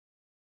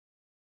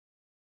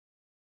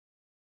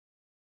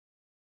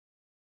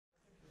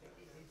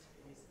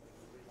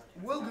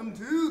welcome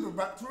to the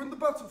Raptor and the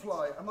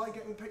Butterfly. Am I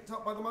getting picked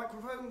up by the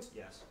microphones?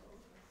 Yes.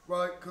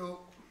 Right,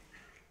 cool.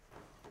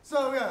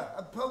 So yeah,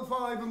 Pearl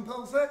 5 and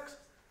Pearl 6.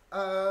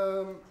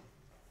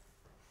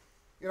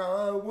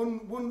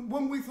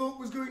 One we thought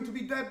was going to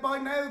be dead by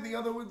now, the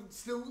other we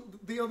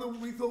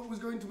thought was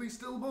going to be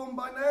stillborn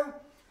by now.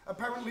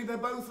 Apparently they're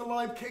both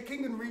alive,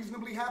 kicking, and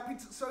reasonably happy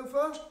so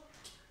far.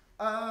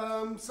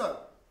 So,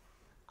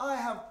 I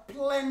have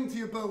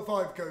plenty of Pearl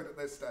 5 code at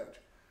this stage.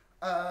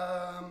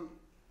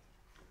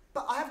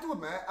 But I have to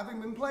admit,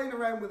 having been playing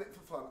around with it for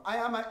fun, I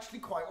am actually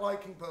quite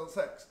liking Pearl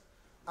 6.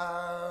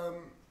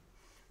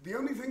 The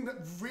only thing that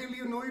really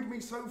annoyed me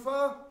so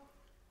far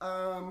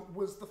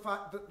was the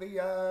fact that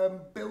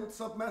the build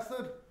sub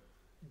method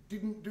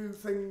didn't do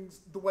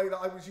things the way that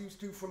I was used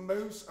to from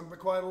Moose and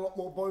required a lot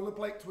more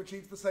boilerplate to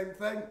achieve the same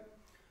thing.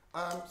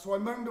 So I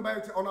moaned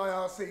about it on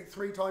IRC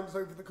 3 times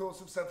over the course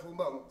of several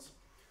months,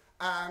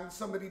 and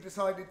somebody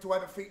decided to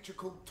add a feature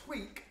called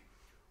Tweak,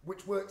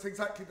 which works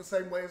exactly the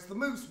same way as the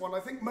Moose one. I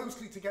think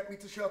mostly to get me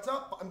to shut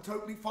up, but I'm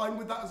totally fine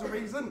with that as a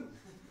reason.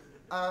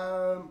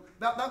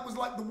 That was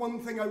like the one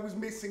thing I was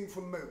missing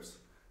from Moose.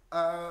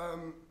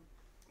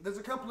 There's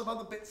a couple of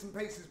other bits and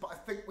pieces, but I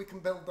think we can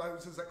build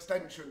those as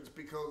extensions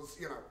because,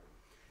 you know,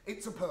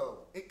 it's a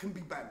Perl. It can be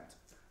bent.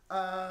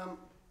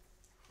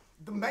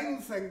 The main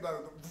thing,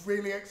 though, that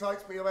really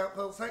excites me about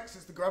Pearl 6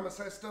 is the grammar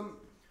system,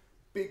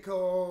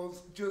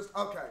 because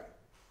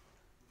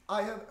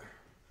I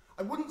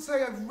wouldn't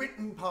say I've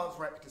written parse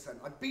rect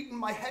descent. I've beaten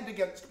my head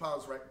against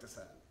parse rect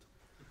descent.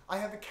 I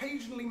have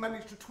occasionally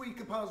managed to tweak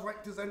a parse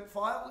rect descent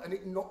file and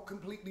it not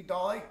completely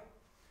die.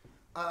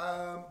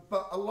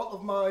 But a lot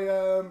of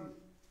my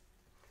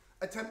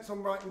attempts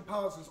on writing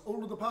parsers,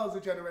 all of the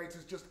parser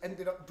generators just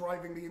ended up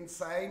driving me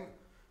insane.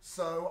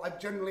 So I've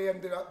generally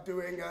ended up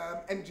doing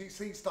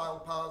MGC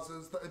style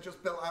parsers that are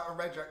just built out of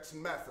regex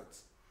and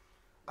methods.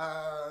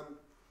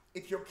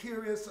 If you're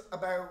curious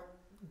about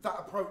that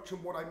approach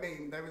and what I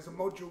mean, there is a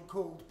module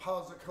called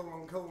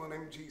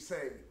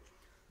parser::MGC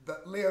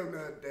that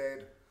Leonerd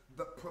did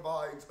that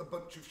provides a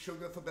bunch of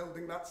sugar for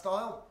building that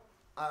style.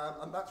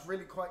 And that's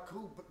really quite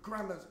cool. But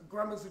grammars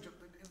are just,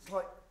 it's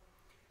like,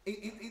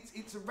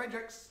 it's a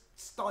regex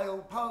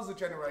style parser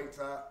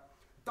generator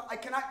that I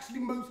can actually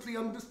mostly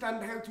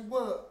understand how to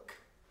work.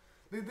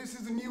 This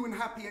is a new and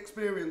happy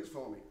experience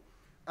for me.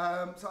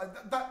 So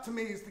that to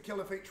me is the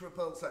killer feature of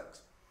Pearl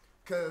 6.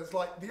 Because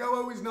like the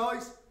OO is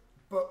nice,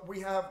 but we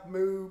have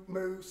Moo,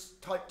 Moose,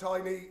 Type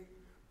Tiny.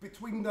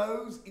 Between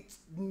those, it's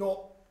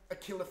not a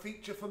killer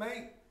feature for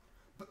me,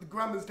 but the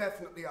grammars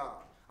definitely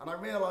are. And I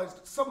realized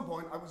at some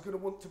point I was going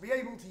to want to be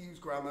able to use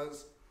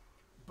grammars,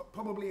 but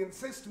probably in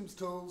systems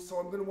tools, so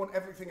I'm going to want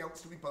everything else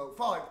to be Perl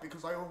 5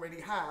 because I already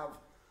have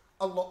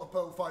a lot of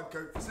Perl 5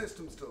 code for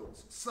systems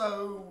tools.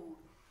 So,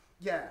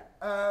 yeah.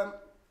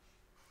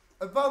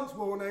 Advance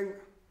warning.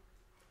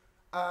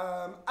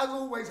 As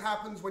always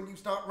happens when you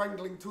start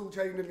wrangling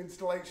toolchain and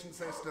installation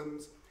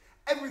systems,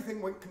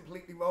 everything went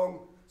completely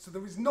wrong, so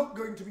there is not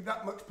going to be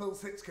that much Perl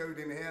 6 code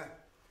in here.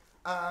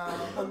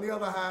 On the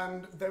other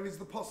hand, there is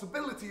the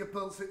possibility of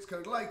Perl 6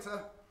 code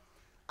later,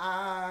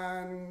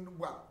 and,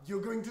 well,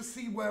 you're going to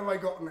see where I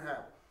got and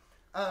how.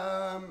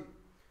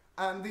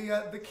 And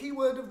the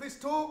keyword of this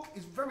talk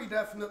is very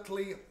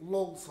definitely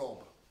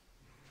lolsob.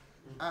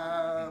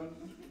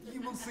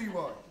 You will see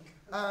why.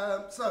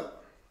 So,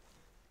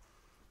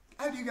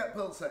 how do you get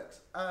Perl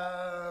 6?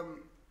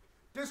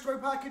 Distro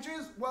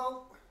packages?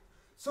 Well,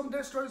 some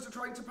distros are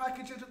trying to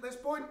package it at this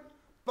point,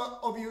 but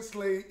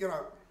obviously, you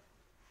know,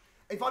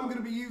 if I'm going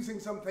to be using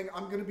something,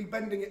 I'm going to be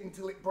bending it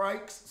until it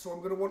breaks, so I'm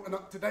going to want an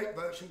up-to-date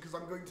version because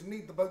I'm going to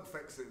need the bug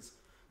fixes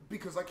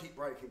because I keep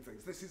breaking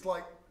things. This is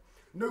like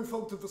no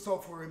fault of the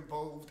software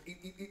involved,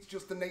 it's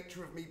just the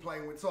nature of me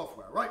playing with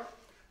software, right?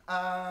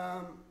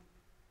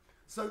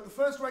 So the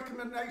first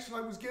recommendation I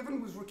was given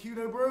was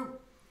Rakudo Brew,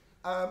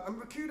 and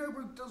Rakudo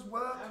Brew does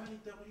work. How many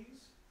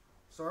W's?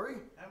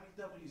 Sorry? How many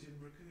W's in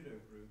Rakudo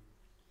Brew?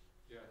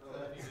 Yeah,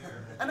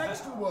 an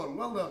extra one,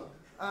 well done.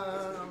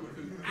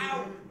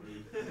 Ow!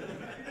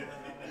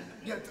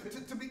 Yeah,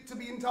 to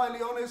be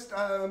entirely honest,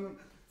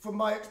 from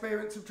my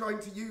experience of trying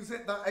to use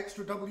it, that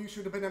extra W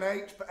should have been an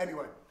H, but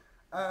anyway.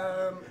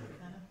 But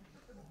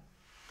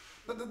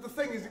the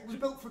thing is, it was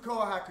built for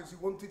core hackers who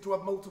wanted to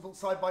have multiple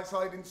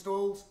side-by-side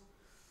installs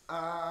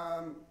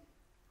and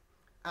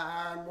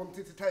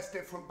wanted to test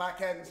different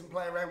backends and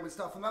play around with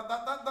stuff, and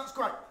that's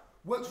great.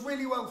 Works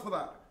really well for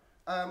that.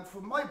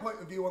 From my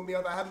point of view, on the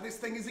other hand, this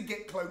thing is a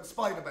Git clone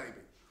spider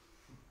baby.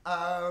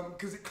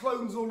 Because it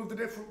clones all of the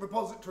different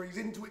repositories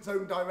into its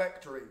own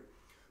directory,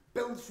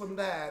 builds from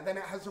there, then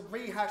it has a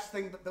rehash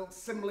thing that builds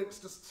symlinks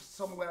to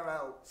somewhere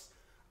else,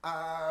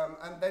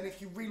 and then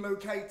if you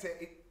relocate it,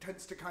 it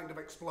tends to kind of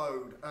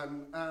explode.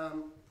 And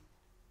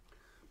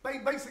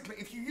basically,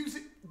 if you use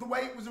it the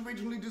way it was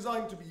originally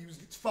designed to be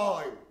used, it's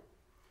fine.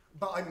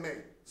 But I'm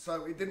me,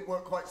 so it didn't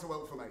work quite so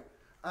well for me.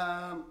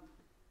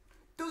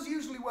 Does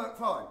usually work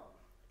fine.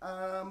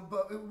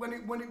 But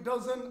when it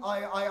doesn't,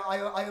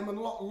 I am a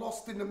lot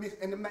lost in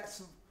a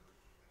mess of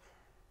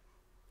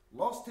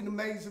Lost in a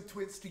maze of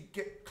twisted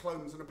Git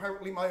clones, and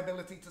apparently my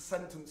ability to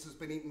sentence has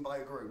been eaten by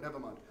a grue. Never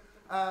mind.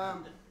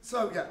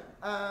 So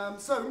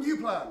new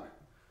plan.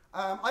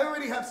 I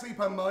already have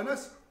CPAN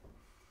minus.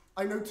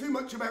 I know too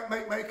much about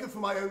MakeMaker for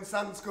my own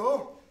SAN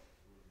score.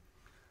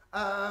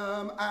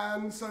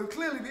 And so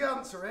clearly the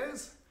answer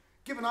is,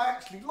 given I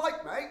actually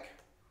like Make,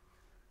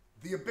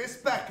 the abyss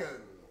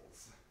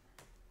beckons.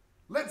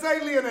 Let's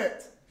alien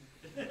it.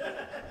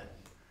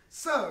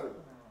 So,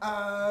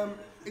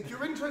 if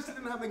you're interested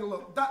in having a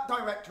look, that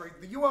directory,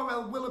 the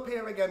URL will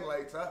appear again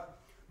later,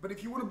 but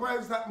if you want to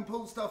browse that and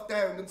pull stuff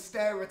down and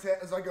stare at it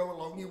as I go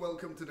along, you're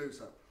welcome to do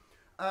so.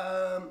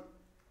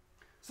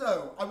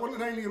 So, I want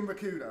an alien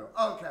rakudo.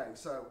 Okay,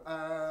 so,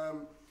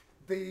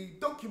 the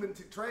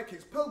documented trick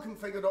is perl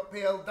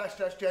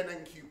configure.pl-gen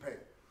NQP,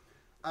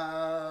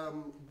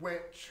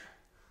 which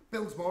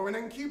builds more in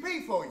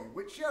NQP for you,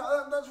 which,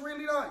 yeah, that's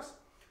really nice.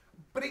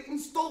 But it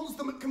installs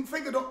them at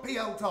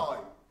configure.pl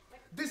time.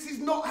 This is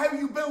not how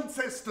you build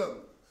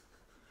system.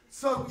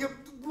 So,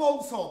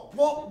 lolsob,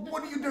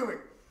 what are you doing?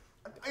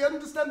 I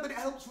understand that it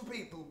helps for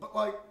people, but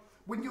like,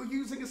 when you're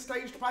using a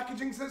staged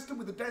packaging system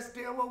with a desk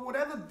deal or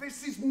whatever,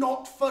 this is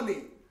not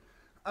funny.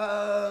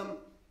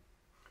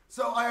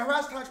 So I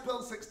harassed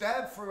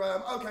 #perl6dev for,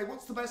 okay,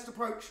 what's the best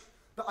approach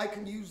that I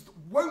can use that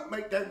won't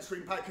make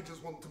downstream packages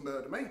want to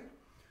murder me?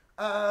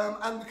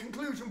 And the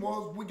conclusion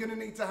was, we're gonna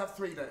need to have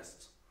 3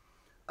 desks.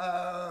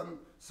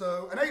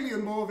 So an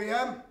alien more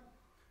VM,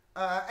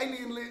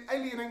 alien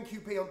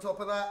NQP on top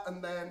of that,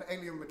 and then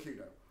alien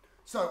rakudo.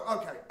 So,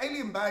 okay,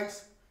 alien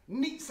base,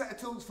 neat set of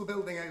tools for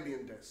building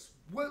alien disks.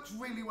 Works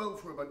really well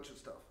for a bunch of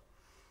stuff.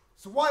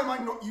 So why am I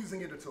not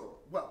using it at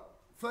all? Well,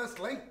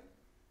 firstly,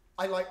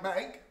 I like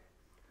Make.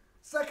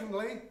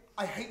 Secondly,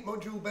 I hate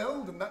module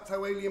build, and that's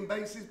how alien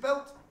base is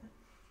built.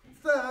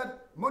 Third,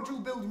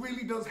 module build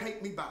really does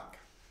hate me back.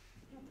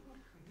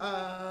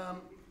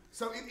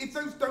 So if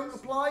those don't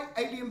apply,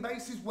 alien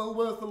base is well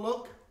worth a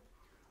look.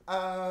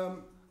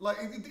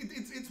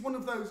 It's one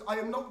of those, I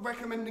am not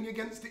recommending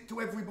against it to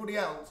everybody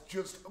else,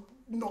 just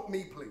not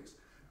me, please.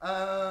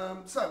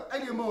 So,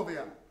 alien more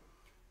VM.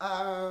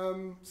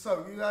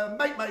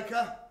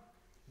 MakeMaker,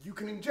 you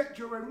can inject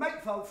your own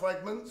makefile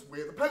fragments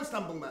with a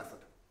postamble method.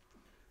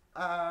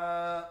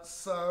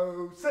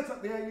 So, set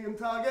up the alien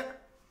target.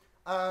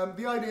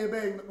 The idea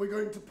being that we're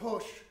going to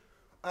push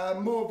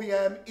more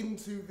VM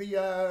into the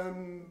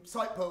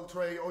site perl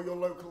tree or your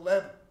local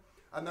lib,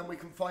 and then we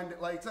can find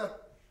it later.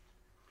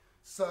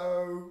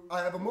 So,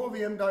 I have a more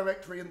VM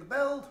directory in the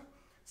build,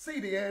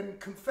 cd in,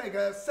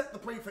 configure, set the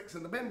prefix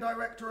in the bin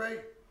directory,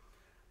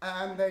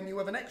 and then you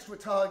have an extra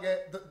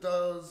target that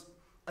does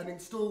an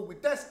install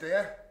with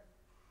desdir,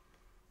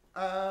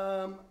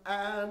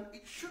 and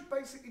it should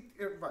basically,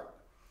 right.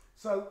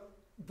 So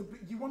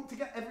you want to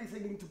get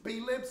everything into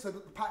blib so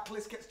that the pack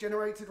list gets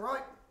generated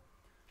right.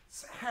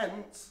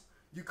 Hence,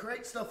 you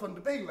create stuff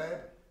under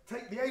blib,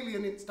 take the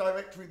alien inst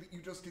directory that you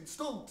just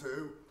installed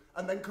to,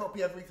 and then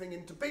copy everything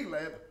into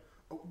blib,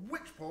 at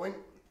which point,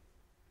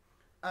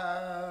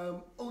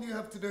 all you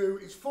have to do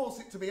is force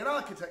it to be an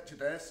architecture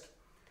disk,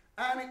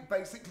 and it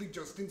basically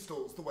just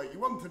installs the way you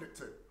wanted it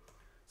to.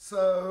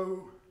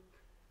 So,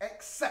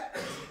 except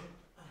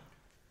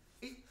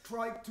it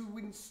tried to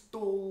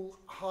install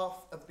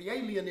half of the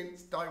alien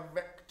inst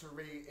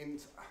directory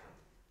into...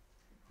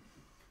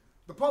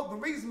 The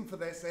reason for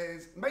this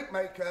is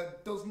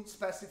MakeMaker doesn't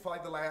specify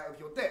the layout of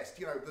your disk.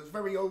 You know, there's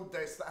very old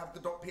disks that have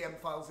the .pm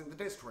files in the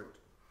disk root.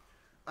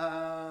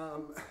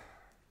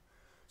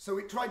 So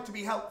it tried to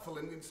be helpful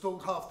and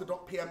installed half the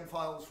 .pm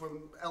files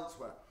from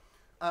elsewhere.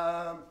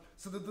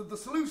 So the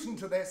solution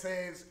to this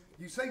is,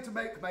 you say to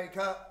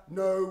MakeMaker,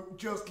 no,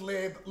 just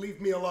lib,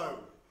 leave me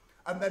alone.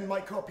 And then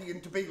my copy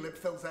into blib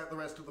fills out the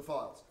rest of the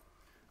files.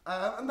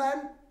 And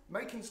then,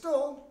 make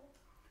install,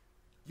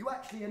 you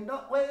actually end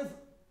up with,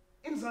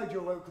 inside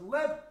your local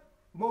lib,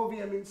 more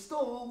VM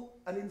install,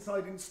 and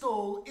inside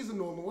install is a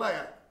normal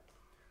layout.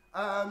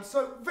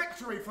 So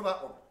victory for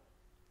that one.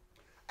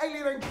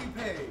 Alien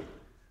NQP,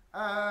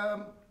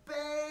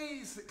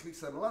 basically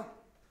similar.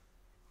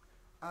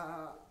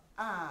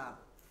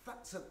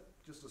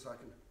 Just a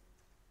second.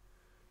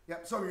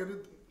 Yep, sorry,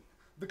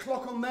 the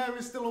clock on there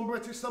is still on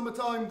British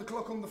summertime, the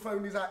clock on the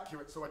phone is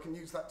accurate, so I can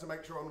use that to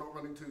make sure I'm not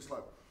running too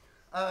slow.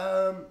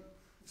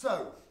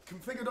 So,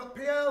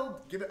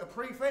 configure.pl, give it a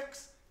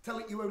prefix, tell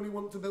it you only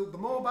want to build the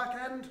more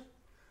backend.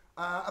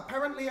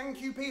 Apparently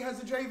NQP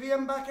has a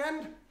JVM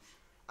backend.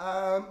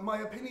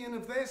 My opinion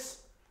of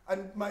this,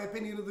 and my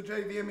opinion of the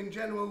JVM in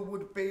general,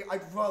 would be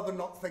I'd rather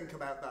not think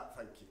about that,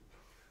 thank you.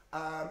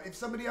 If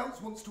somebody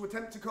else wants to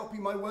attempt to copy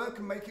my work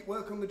and make it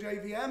work on the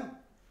JVM,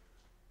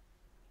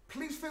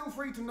 please feel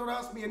free to not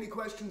ask me any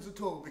questions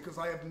at all, because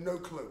I have no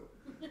clue.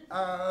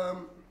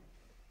 And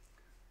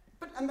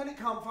then it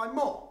can't find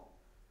more.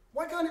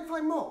 Why can't it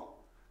find more?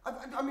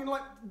 I mean,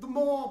 like, the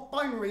more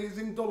binary is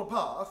in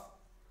 $path,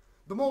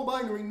 the more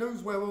binary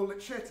knows where all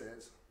its shit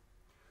is.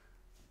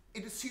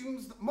 It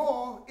assumes that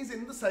more is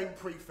in the same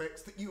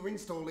prefix that you're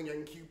installing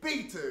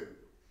NQP to.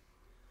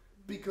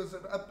 because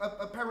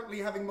apparently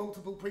having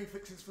multiple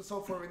prefixes for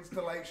software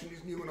installation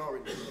is new and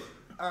orange.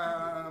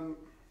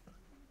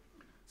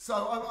 So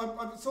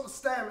I sort of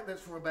stare at this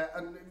for a bit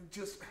and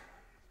just,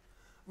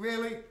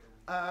 really?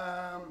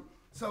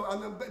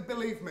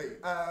 Believe me,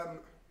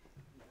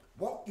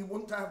 what you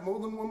want to have more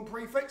than one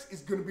prefix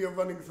is going to be a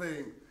running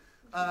theme.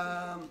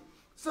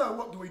 So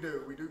what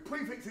do? We do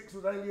prefix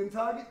equals alien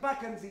target,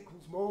 backends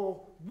equals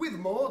more, with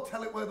more,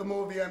 tell it where the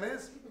more VM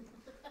is,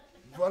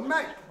 run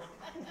make.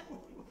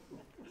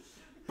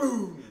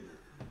 Boom.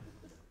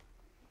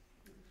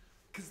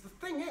 Because the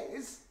thing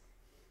is,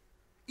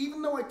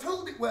 even though I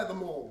told it where the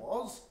more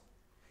was,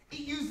 it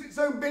used its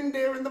own bin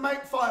dir in the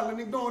make file and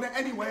ignored it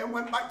anyway and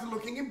went back to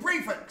looking in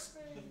prefix.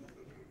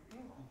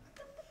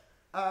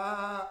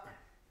 I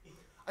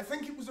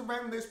think it was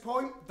around this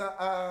point that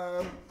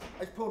I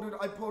poured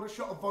a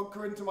shot of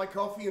vodka into my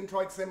coffee and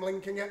tried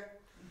sim-linking it.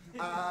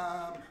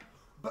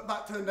 But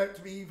that turned out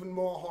to be even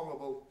more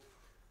horrible.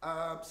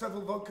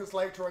 Several vodkas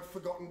later, I've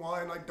forgotten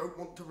why and I don't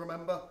want to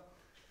remember.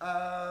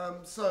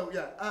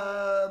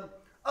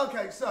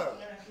 Okay, so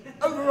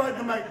override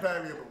the make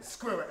variable.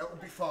 Screw it, it'll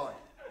be fine.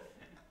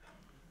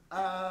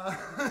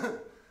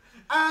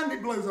 And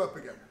it blows up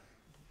again.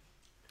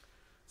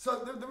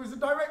 So there is a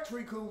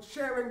directory called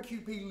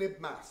sharenqp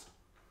libmast.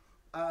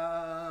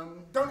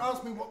 Don't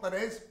ask me what that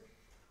is.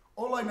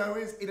 All I know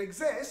is it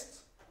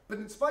exists, but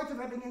in spite of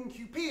having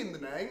NQP in the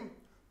name,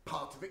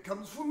 part of it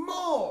comes from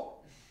more.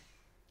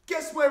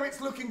 Guess where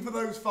it's looking for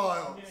those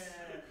files?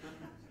 Yeah.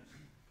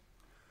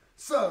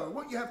 So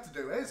what you have to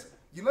do is,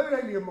 you load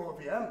alien more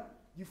VM,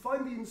 you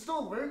find the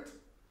install route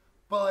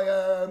by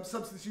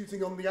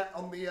substituting on the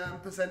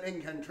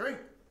 %inc entry,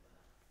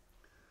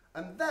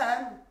 and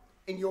then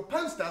in your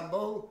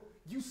postamble,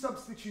 you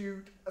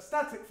substitute a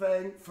static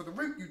thing for the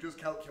route you just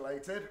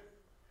calculated,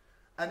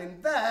 and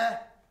in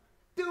there,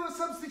 do a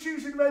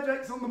substitution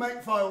regex on the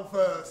make file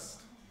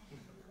first.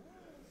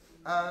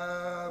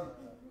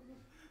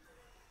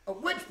 At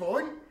which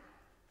point,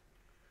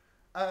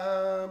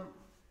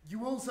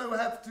 you also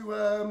have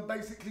to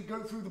basically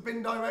go through the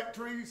bin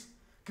directories,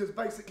 because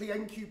basically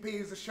NQP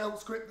is a shell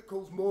script that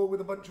calls more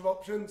with a bunch of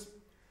options,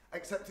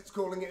 except it's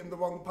calling it in the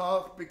wrong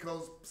path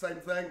because same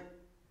thing.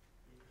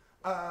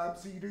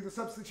 So you do the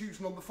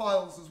substitution on the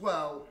files as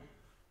well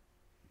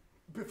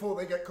before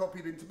they get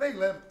copied into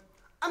blib,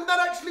 and that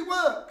actually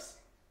works.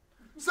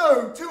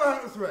 So 2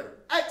 out of 3,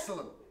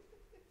 excellent.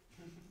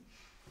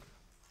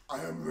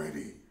 I am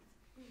ready.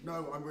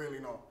 No, I'm really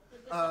not.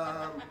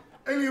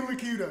 Alien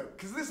rakudo,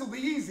 because this will be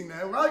easy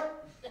now, right?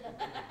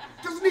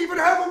 Doesn't even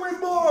have a with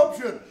more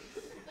option.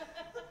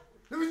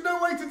 There is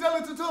no way to tell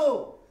it at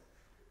all.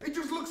 It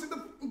just looks at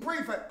the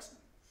prefix.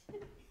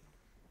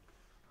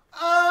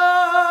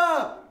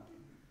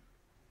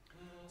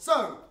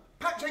 So,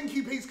 patch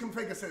NQP's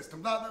configure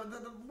system.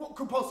 What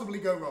could possibly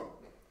go wrong?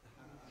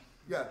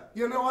 Yeah,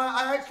 you know,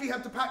 I actually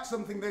had to patch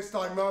something this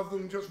time rather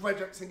than just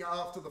regexing it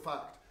after the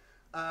fact.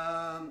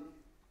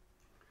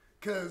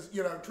 Because,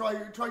 you know,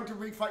 trying to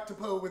refactor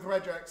Perl with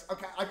regex,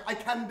 okay, I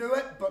can do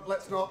it, but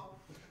let's not.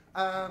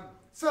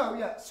 So,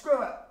 yeah,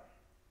 screw it.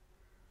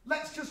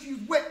 Let's just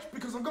use which,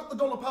 because I've got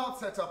the $path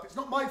set up. It's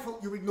not my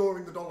fault you're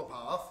ignoring the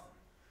 $path.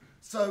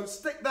 So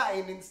stick that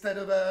in instead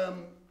of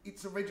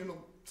its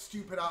original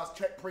stupid-ass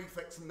check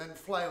prefix and then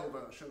flail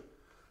version.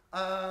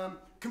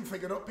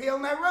 Configure.pl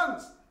now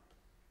runs.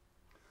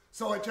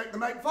 So I check the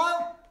make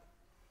file,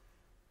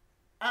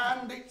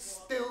 and it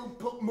still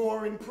put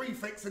more in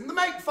prefix in the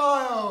make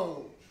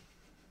file.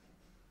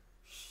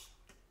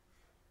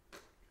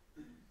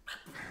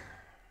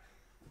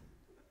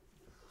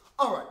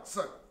 All right,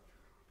 so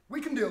we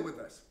can deal with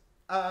this.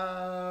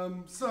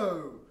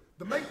 So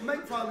the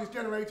make file is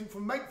generated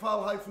from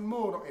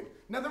makefile-more.in.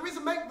 Now there is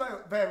a make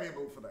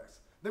variable for this.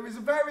 There is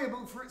a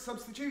variable for its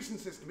substitution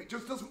system. It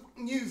just doesn't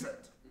use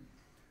it.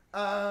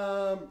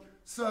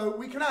 So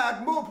we can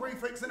add more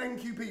prefix and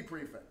NQP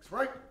prefix,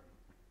 right?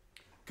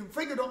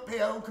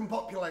 Configure.pl can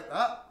populate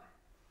that.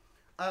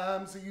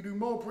 So you do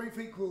more pref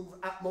equals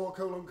at more :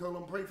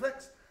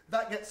 prefix.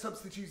 That gets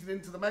substituted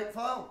into the make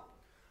file.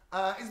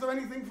 Is there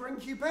anything for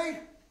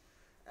NQP?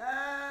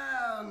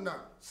 No.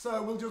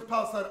 So we'll just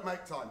pass that at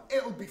make time.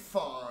 It'll be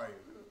fine.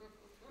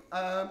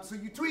 So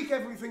you tweak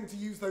everything to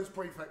use those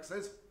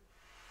prefixes.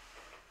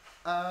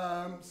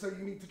 So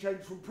you need to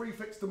change from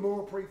prefix to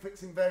more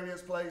prefix in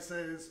various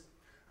places.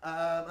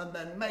 And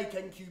then make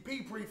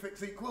NQP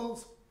prefix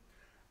equals,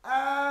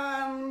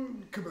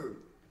 and kaboom.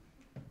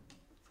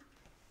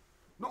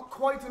 Not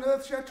quite an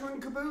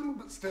earth-shattering kaboom,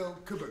 but still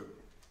kaboom.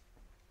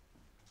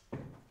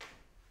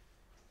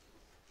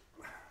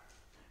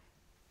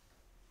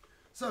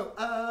 So,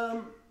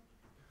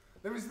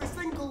 there is this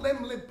thing called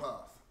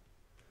mlibpath,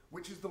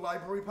 which is the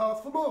library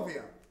path for more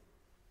VM.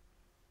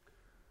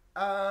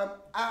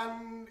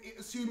 And it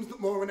assumes that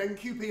more and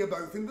NQP are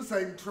both in the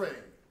same tree.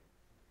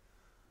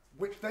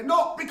 Which they're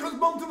not, because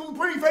multiple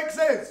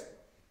prefixes.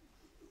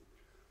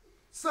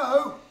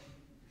 So,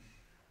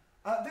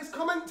 this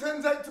comment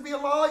turns out to be a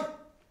lie.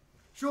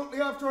 Shortly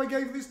after I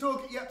gave this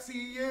talk at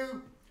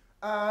YEPCEU,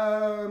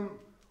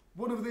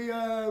 one of the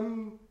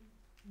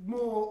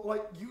more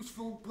like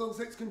useful Perl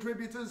 6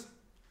 contributors,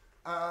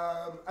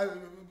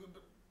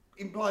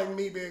 implying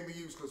me being the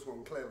useless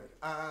one, clearly.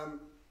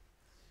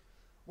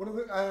 One of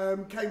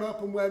them came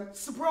up and went,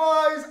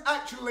 surprise,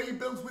 actually,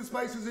 builds with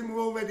spaces in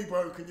were already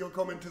broken, your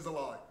comment is a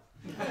lie.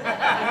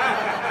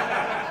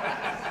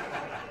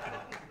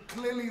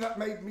 Clearly that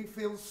made me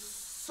feel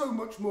so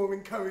much more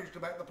encouraged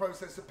about the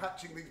process of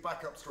patching these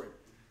back upstream.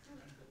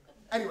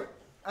 Anyway,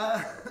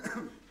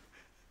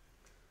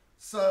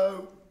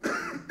 so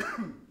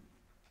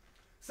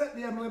set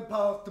the MLM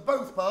path to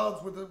both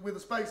paths with a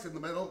space in the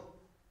middle.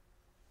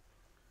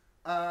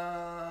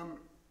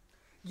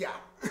 Yeah.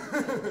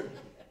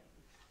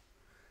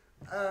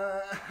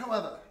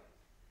 However,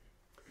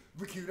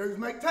 rakudos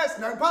make tests,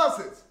 no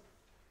passes.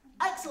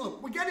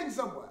 Excellent, we're getting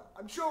somewhere.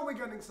 I'm sure we're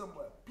getting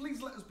somewhere.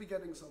 Please let us be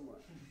getting somewhere.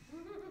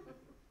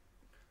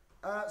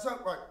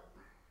 Right,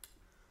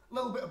 a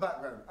little bit of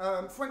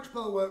background. French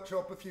Perl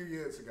workshop a few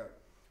years ago.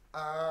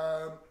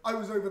 I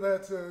was over there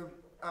to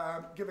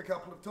give a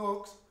couple of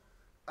talks.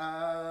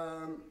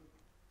 Right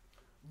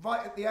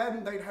at the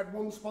end, they'd had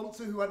one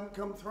sponsor who hadn't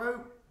come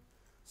through.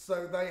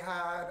 So they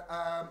had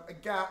a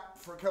gap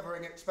for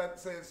covering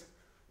expenses.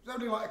 It was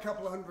only like a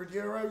couple of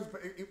 €100,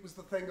 but it was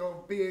the thing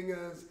of being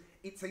as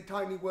it's a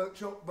tiny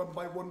workshop run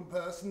by one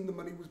person, the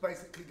money was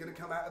basically going to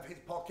come out of his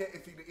pocket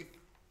if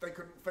they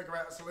couldn't figure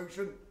out a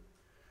solution.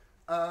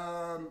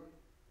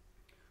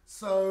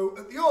 So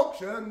at the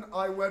auction,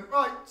 I went,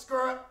 right,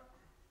 screw it.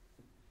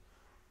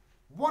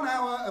 1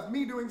 hour of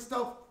me doing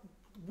stuff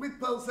with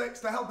Perl 6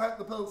 to help out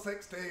the Perl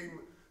 6 team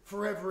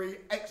for every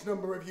X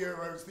number of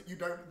euros that you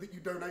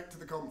donate to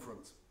the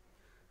conference.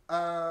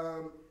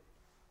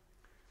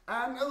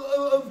 And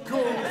of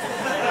course,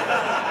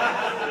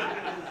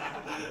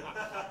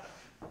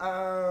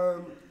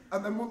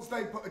 and then once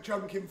they put a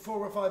chunk in, 4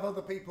 or 5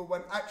 other people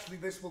went, actually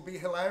this will be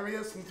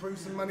hilarious, and threw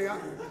some money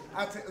at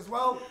it as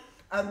well.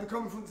 And the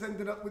conference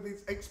ended up with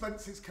its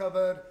expenses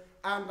covered,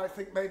 and I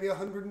think maybe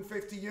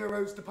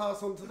 €150 to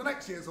pass on to the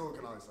next year's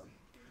organiser.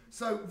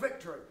 So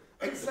victory,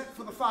 except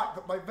for the fact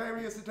that my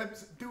various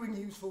attempts at doing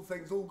useful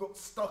things all got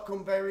stuck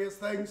on various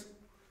things.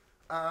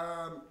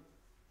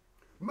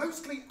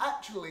 Mostly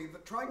actually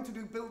that trying to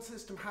do build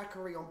system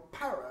hackery on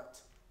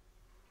Parrot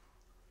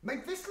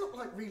made this look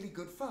like really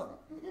good fun.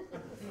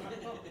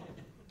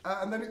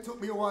 And then it took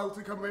me a while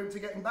to come around to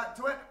getting back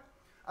to it.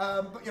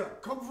 But you know,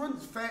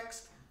 conference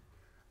fixed.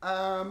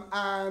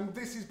 And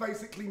this is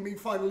basically me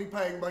finally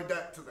paying my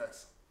debt to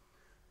this.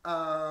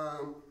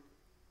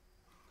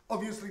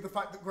 Obviously the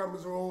fact that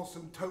grammars are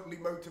awesome totally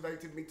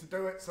motivated me to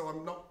do it, so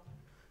I'm not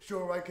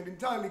sure I can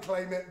entirely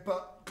claim it,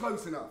 but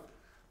close enough.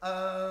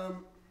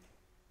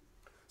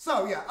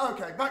 So yeah,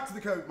 okay, back to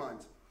the code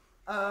mines.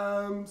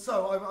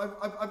 So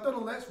I've done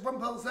all this, run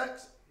Perl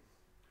 6.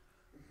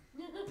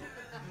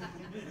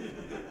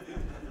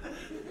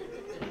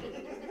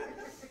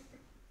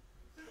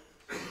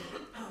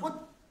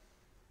 What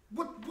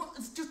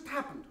has just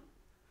happened?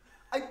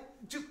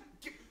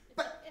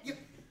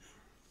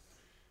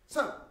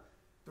 So,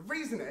 the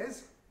reason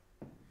is,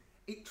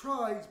 it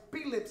tries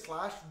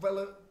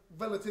blib /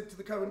 relative to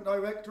the current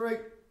directory.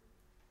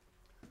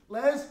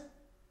 Les?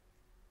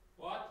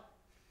 What?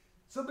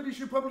 Somebody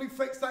should probably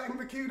fix that in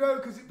rakudo,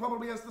 because it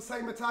probably has the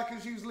same attack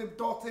as use lib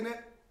dot in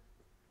it.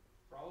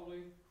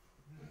 Probably.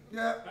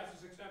 Yeah. Patch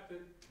is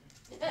accepted.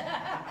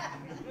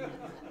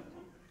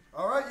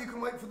 Alright, you can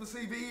wait for the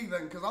CVE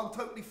then, because I'll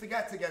totally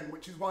forget again,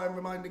 which is why I'm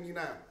reminding you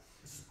now.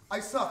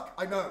 I suck,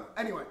 I know.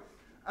 Anyway,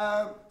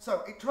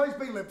 so it tries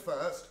blib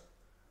first,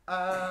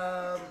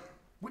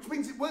 which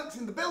means it works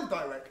in the build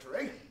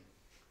directory,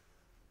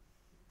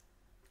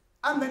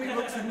 and then it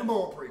looks in the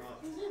more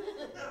prefix.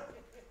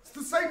 It's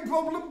the same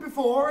problem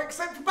before,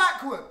 except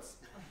backwards.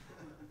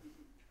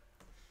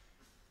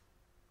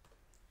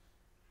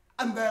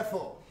 And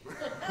therefore.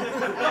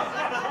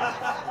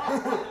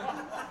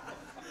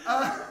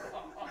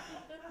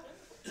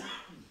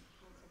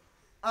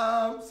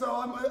 So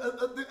I'm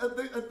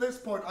at this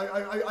point,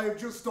 I have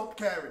just stopped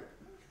caring.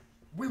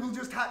 We will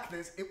just hack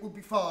this, it will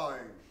be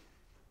fine.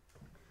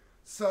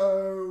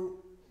 So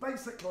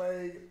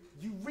basically,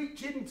 you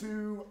reach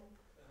into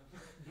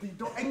the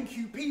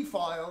 .nqp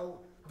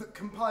file that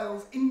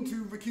compiles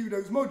into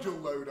rakudo's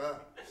module loader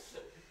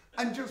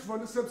and just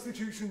run a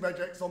substitution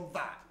regex on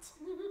that.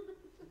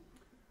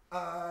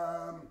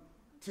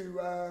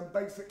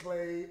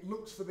 Basically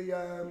looks for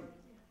the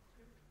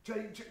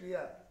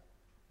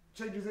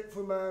changes it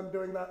from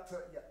doing that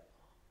to, yeah.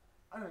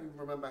 I don't even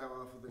remember how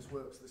half of this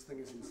works. This thing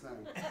is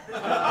insane.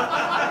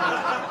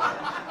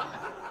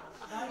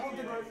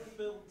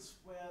 Builds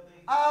where the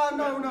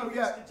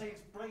contains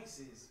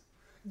braces.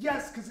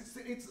 Yes, because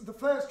it's the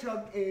first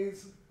chunk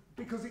is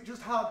because it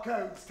just hard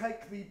codes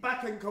take the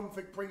backend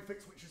config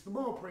prefix, which is the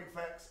more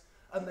prefix,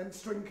 and then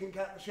string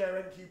concat the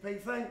share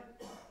NQP thing,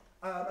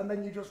 and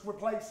then you just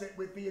replace it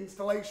with the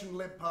installation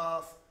lib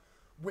path,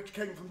 which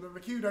came from the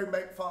rakudo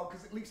make file,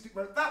 because at least it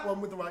wrote that one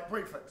with the right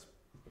prefix.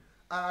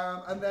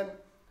 And then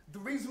the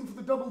reason for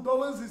the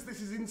 $$ is this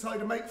is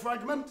inside a make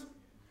fragment,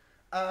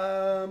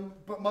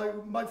 but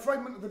my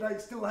fragment of the day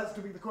still has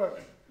to be the quote.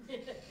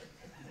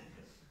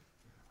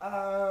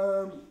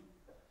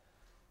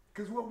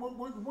 Because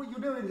what you're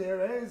doing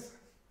here is,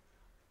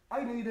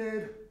 I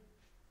needed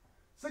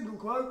single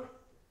quote.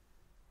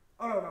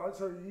 Oh no,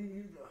 so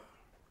you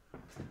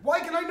why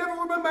can I never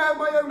remember how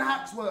my own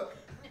hacks work?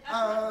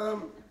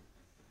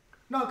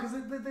 No, because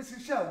this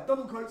is shell.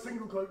 Double quote,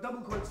 single quote,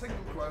 double quote, single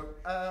quote.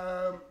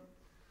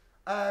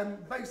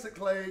 And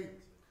basically,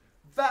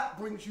 that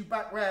brings you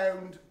back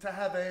round to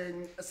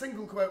having a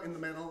single quote in the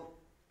middle.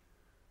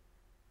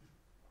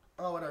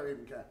 Oh, I don't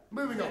even care.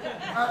 Moving on.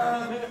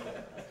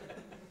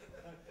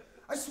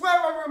 I swear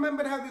I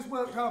remembered how this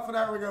worked half an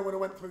hour ago when I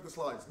went through the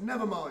slides.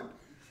 Never mind.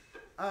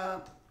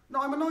 No,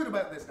 I'm annoyed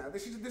about this now.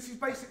 This is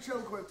basic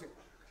shell quoting.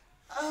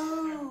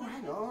 Oh,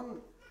 hang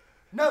on.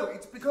 No,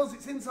 it's because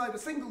it's inside a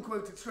single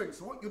quoted string.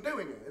 So what you're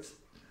doing is,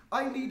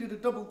 I needed a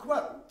double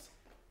quote.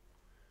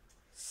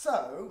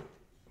 So,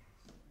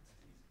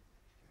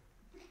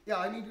 yeah,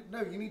 I needed,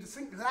 no, you need a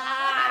single,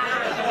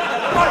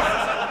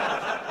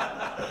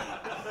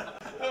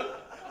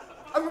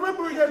 I'm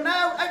remembering it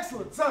now,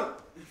 excellent. So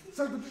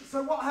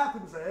what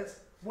happens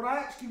is, what I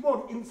actually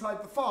want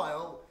inside the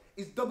file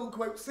is double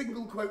quote,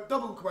 single quote,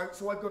 double quote,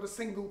 so I've got a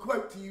single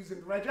quote to use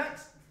in the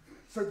regex.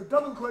 So the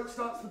double quote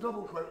starts the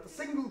double quote, the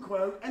single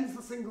quote ends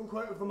the single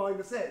quote of the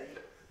minus A.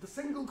 The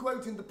single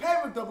quote in the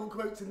pair of double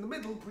quotes in the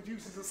middle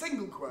produces a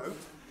single quote,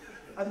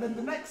 and then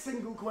the next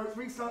single quote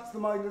restarts the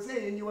minus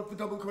A, and you have the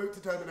double quote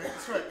to terminate the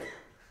string.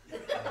 The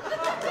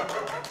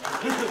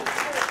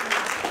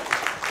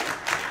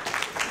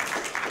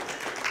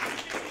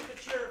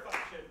chirp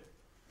function.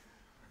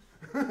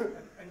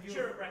 And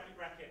chirp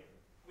bracket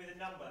with a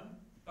number.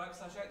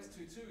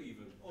 \x22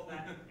 even. Or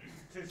that.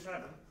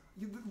 27.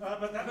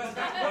 But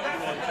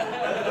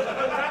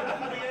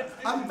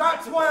And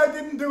that's why I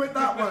didn't do it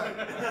that way.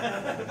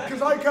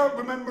 Because I can't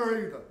remember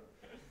either.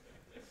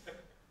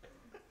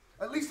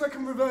 At least I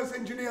can reverse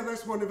engineer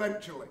this one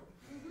eventually.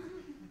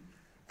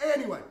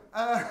 Anyway,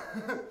 at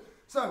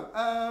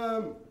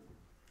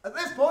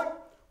this point,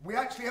 we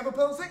actually have a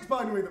Perl 6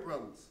 binary that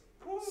runs.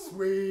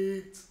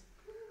 Sweet.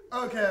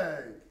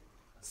 Okay.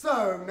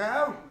 So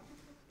now,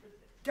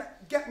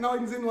 get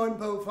 9's inline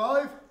Perl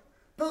 5,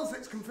 Perl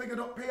 6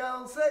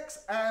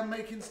 configure.pl6, and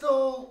make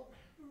install.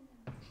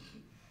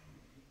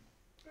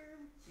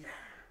 Yeah.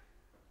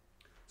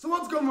 So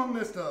what's gone wrong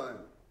this time?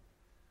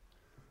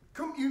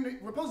 Comp unit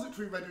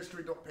repository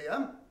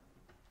registry.pm,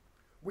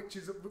 which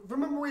is,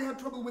 remember we had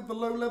trouble with the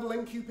low-level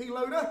NQP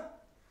loader?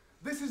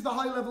 This is the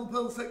high-level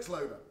Perl 6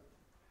 loader.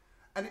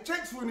 And it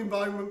checks for an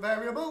environment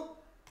variable,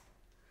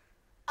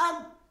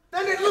 and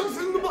then it looks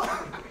in the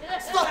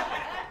Stop!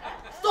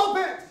 Stop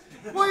it!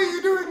 Why are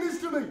you doing this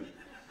to me?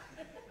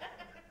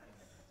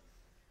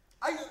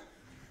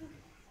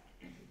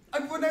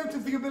 I've run out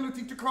of the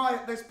ability to cry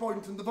at this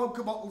point, and the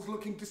vodka bottle's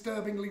looking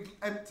disturbingly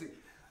empty.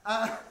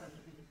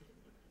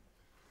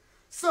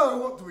 So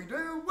what do we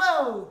do?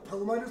 Well,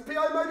 Perl minus pi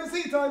minus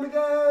e time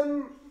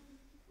again.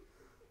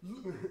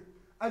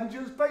 And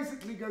just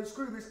basically go,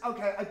 screw this.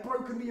 Okay, I've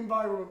broken the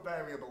environment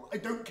variable. I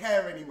don't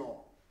care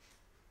anymore.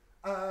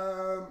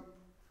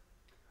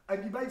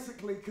 And you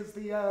basically, because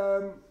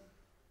the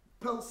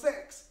Perl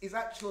 6 is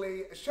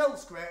actually a shell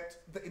script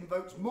that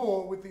invokes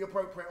more with the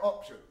appropriate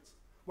options.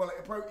 Well,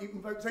 it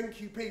invokes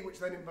NQP, which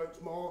then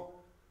invokes more.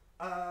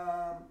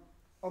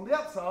 On the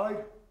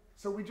upside,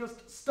 so we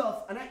just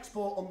stuff an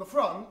export on the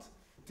front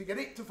to get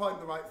it to find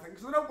the right thing,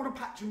 because I don't want to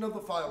patch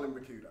another file in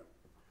rakudo.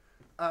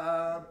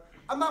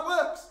 And that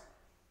works.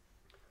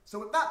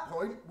 So at that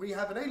point, we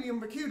have an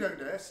alien rakudo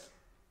dist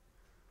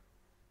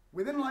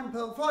with inline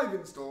Perl 5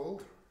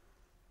 installed,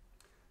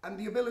 and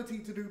the ability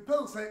to do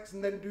Perl 6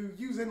 and then do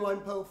use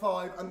inline Perl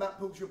 5, and that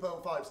pulls your Perl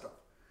 5 stuff.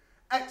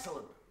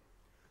 Excellent.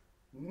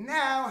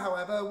 Now,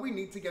 however, we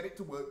need to get it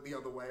to work the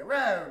other way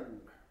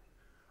around.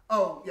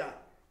 Oh, yeah.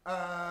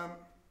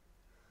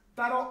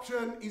 That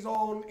option is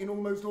on in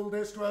almost all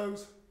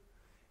distros.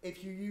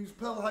 If you use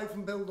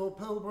Perl-build or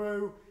Perl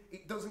brew,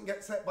 it doesn't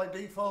get set by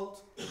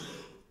default.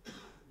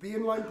 The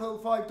inline Perl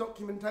 5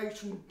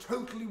 documentation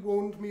totally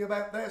warned me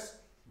about this,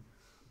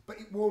 but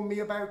it warned me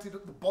about it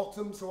at the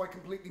bottom, so I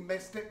completely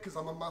missed it because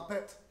I'm a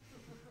muppet.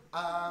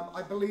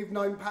 I believe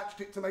 9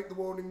 patched it to make the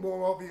warning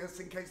more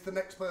obvious in case the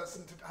next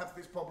person to have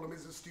this problem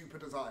is as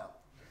stupid as I am.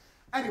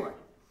 Anyway,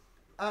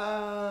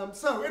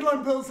 so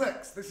inline Perl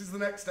 6, this is the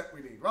next step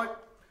we need, right?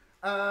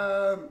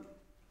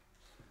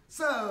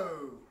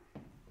 So,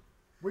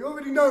 we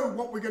already know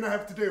what we're going to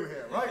have to do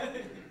here,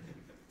 right?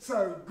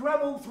 So,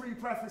 grab all 3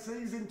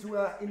 prefaces into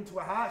a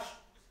hash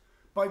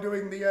by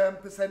doing the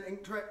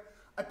 %int trick.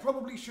 I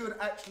probably should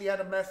actually add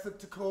a method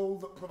to call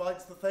that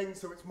provides the thing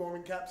so it's more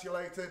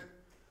encapsulated.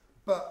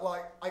 But,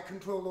 like, I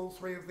control all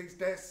 3 of these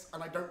disks,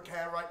 and I don't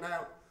care right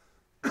now.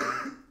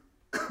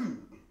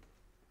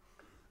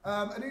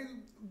 And it's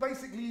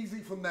basically easy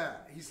from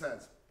there, he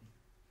says.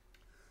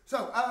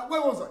 So,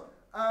 where was I?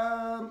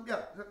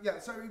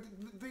 So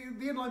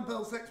the inline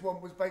Perl 6 one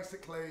was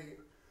basically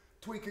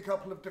tweak a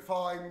couple of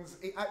defines.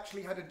 It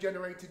actually had a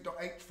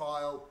generated.h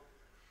file.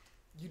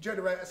 you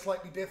generate a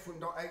slightly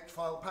different .h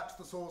file, patch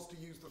the source to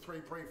use the 3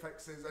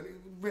 prefixes, and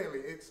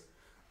it's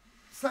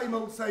same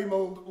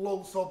old,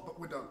 lol sob, but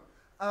we're done.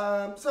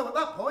 So at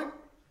that point,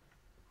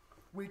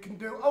 we can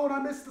do, oh, and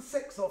I missed the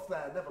 6 off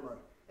there, never mind.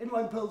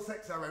 Inline Perl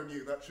 6 arrow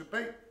new, that should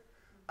be.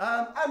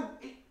 And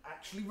it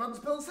actually runs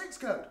Perl 6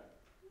 code.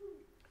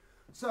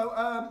 So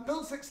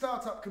Perl 6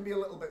 startup can be a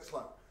little bit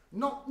slow.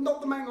 Not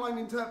the mainline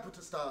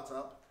interpreter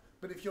startup,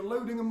 but if you're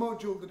loading a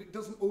module that it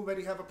doesn't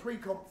already have a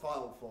pre-comp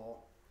file for,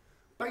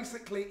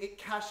 basically it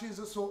caches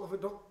a sort of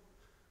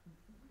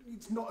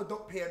it's not a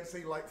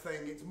 .pnc like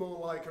thing, it's more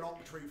like an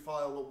octree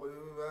file.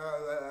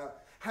 Or,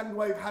 hand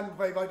wave,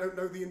 I don't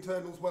know the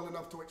internals well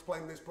enough to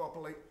explain this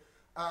properly.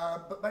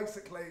 But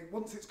basically,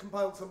 once it's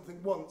compiled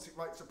something once, it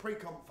writes a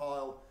pre-comp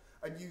file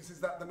and uses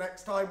that the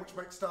next time, which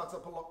makes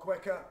startup a lot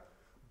quicker.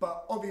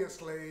 But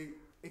obviously,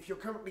 if you're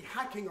currently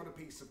hacking on a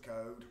piece of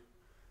code,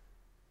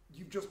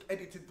 you've just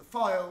edited the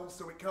file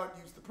so it can't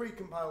use the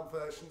pre-compiled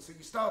version, so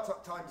your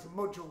startup times and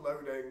module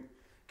loading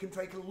can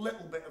take a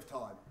little bit of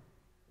time.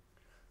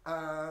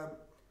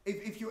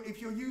 If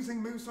you're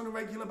using Moose on a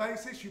regular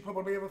basis, you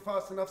probably have a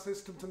fast enough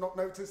system to not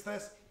notice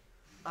this.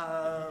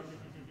 But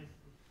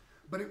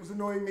it was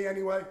annoying me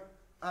anyway.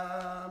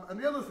 And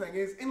the other thing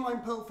is,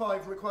 Inline Perl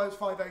 5 requires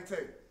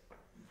 518.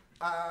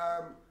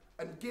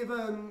 And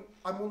given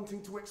I'm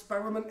wanting to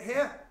experiment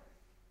here,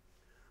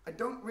 I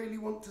don't really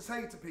want to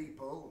say to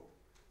people,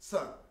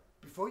 so,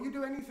 before you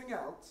do anything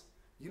else,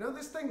 you know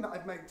this thing that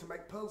I've made to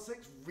make Perl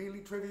 6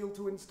 really trivial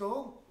to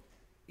install?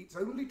 It's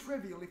only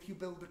trivial if you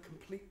build a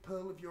complete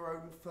Perl of your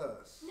own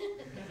first.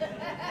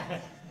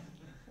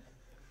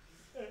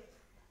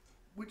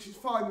 Which is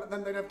fine, but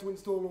then they'd have to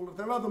install all of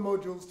their other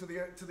modules to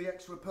the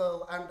extra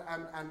Perl,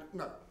 and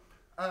no.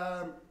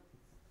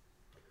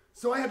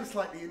 So I had a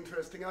slightly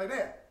interesting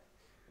idea.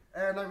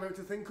 And I wrote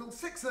a thing called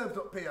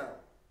 6serve.pl,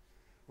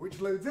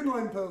 which loads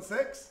inline Perl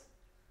 6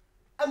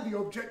 and the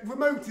object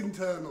remote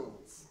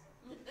internals.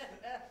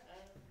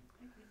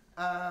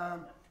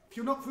 If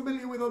you're not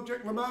familiar with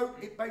object remote,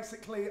 it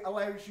basically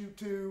allows you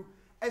to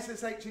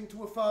SSH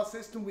into a file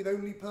system with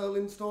only Perl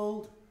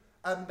installed,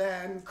 and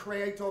then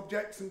create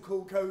objects and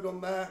call code on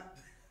there.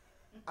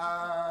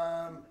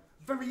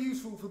 Very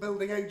useful for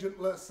building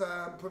agentless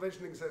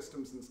provisioning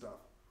systems and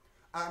stuff.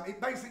 It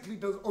basically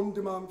does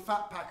on-demand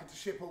Fatpacker to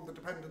ship all the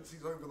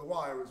dependencies over the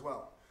wire as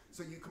well.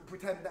 So you can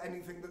pretend that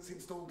anything that's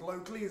installed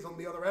locally is on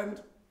the other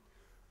end.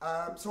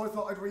 So I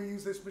thought I'd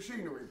reuse this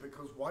machinery,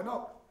 because why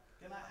not?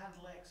 Can that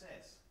handle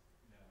XS?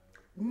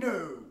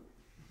 No.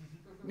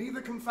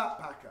 Neither can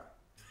Fatpacker.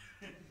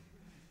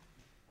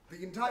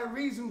 The entire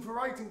reason for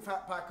writing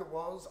Fatpacker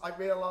was I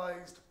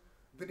realised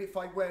that if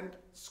I went,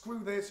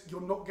 screw this,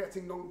 you're not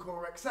getting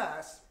non-core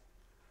XS,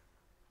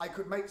 I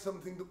could make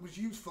something that was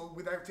useful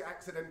without it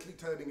accidentally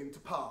turning into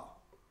par.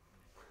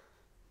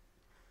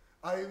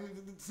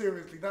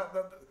 Seriously,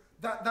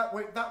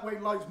 that way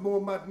lies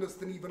more madness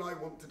than even I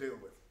want to deal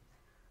with.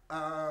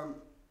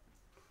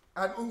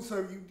 And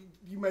also,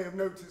 you may have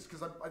noticed,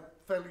 because I'm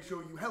fairly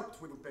sure you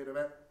helped with a bit of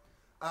it,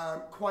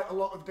 quite a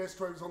lot of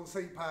distros on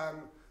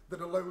CPAN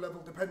that are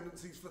low-level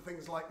dependencies for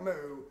things like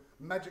Moo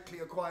magically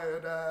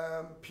acquired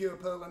pure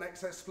Perl and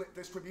XS split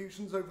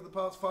distributions over the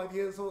past 5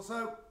 years or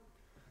so.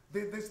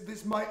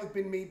 This might have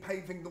been me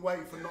paving the way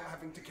for not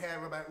having to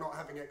care about not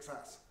having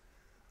XS.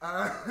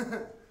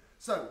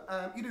 So,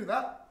 you do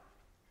that.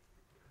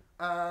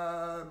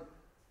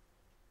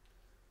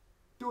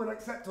 Do an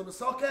accept on a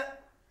socket.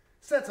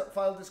 Set up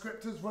file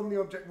descriptors, run the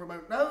object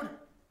remote node.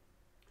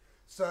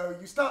 So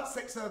you start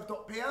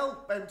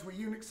 6serve.pl, bound to a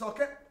Unix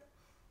socket.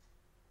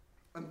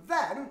 And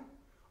then,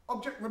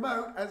 object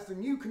remote as the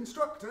new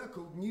constructor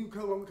called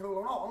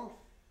new::on.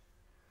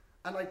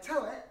 And I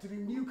tell it to do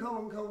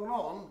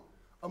new::on.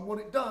 And what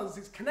it does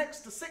is connects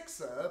to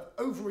 6serve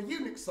over a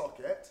Unix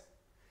socket,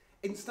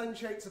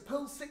 instantiates a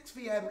Perl 6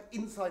 VM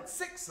inside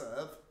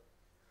 6serve,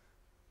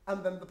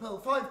 and then the Perl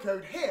 5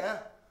 code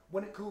here,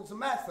 when it calls a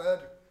method,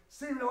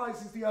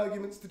 serializes the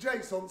arguments to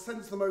JSON,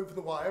 sends them over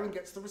the wire, and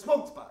gets the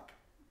response back.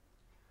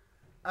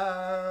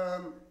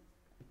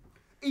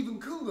 Even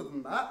cooler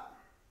than that,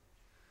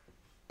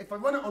 if I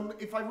run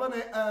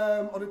it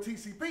on a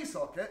TCP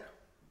socket,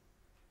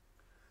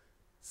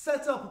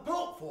 set up a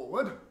port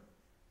forward,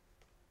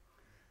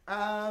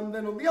 and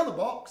then on the other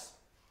box,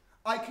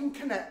 I can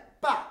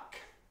connect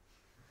back,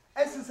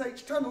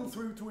 SSH tunnel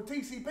through to a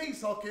TCP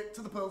socket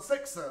to the Perl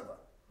 6 server.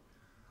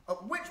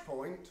 At which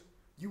point,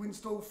 you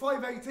install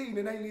 518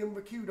 in Alien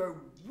Rakudo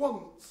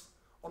once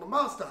on a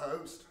master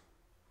host,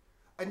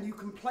 and you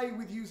can play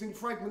with using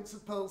fragments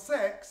of Perl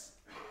 6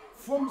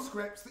 from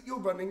scripts that you're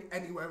running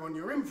anywhere on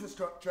your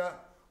infrastructure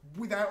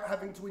without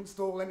having to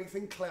install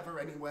anything clever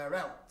anywhere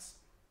else.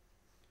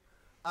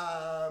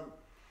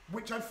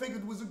 Which I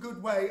figured was a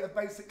good way of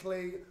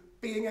basically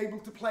being able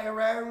to play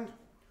around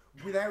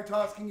without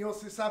asking your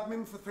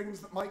sysadmin for things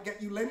that might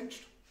get you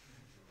lynched.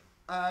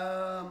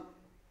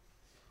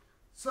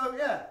 So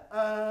yeah,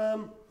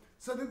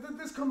 so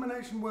this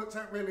combination works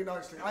out really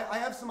nicely. I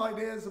have some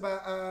ideas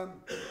about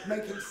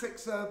making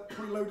 6serve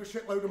preload a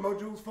shitload of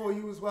modules for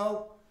you as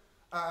well.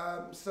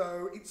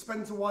 So it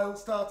spends a while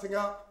starting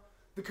up.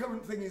 The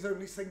current thing is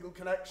only single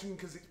connection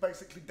because it's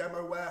basically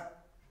demoware.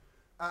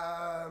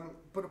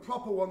 But a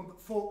proper one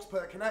that forks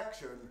per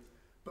connection,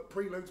 but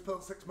preloads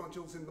Perl 6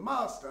 modules in the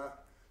master,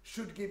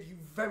 should give you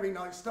very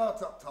nice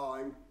startup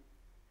time.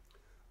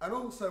 And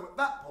also at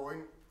that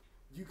point,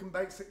 you can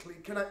basically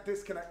connect,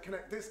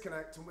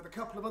 disconnect, and with a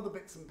couple of other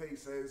bits and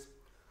pieces,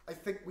 I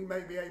think we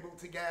may be able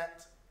to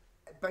get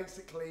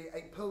basically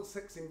a Perl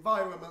 6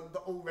 environment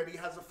that already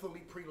has a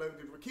fully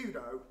preloaded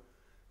rakudo,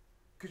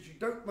 because you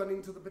don't run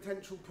into the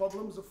potential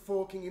problems of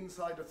forking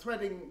inside a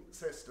threading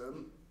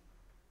system,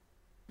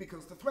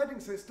 because the threading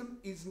system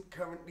isn't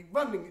currently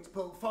running, it's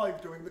Perl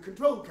 5 doing the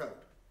control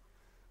code.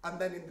 And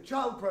then in the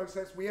child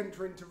process, we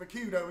enter into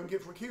rakudo and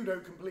give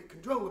rakudo complete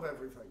control of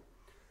everything.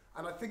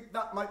 And I think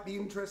that might be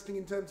interesting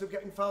in terms of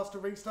getting faster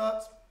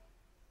restarts.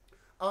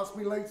 Ask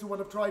me later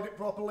when I've tried it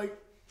properly,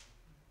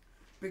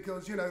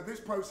 because, you know, this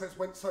process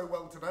went so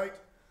well to date.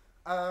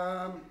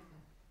 But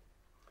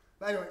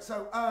anyway,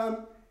 so I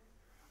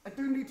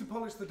do need to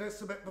polish the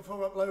discs a bit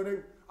before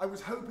uploading. I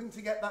was hoping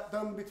to get that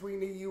done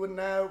between EU and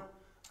now,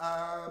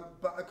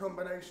 but a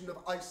combination of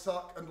I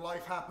suck and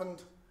life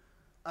happened.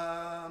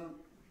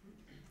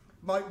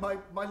 My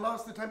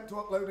last attempt to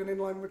upload an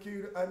inline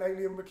rakudo, an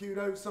alien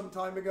rakudo some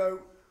time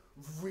ago,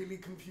 really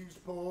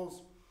confused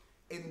pause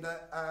in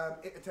that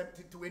it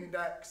attempted to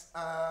index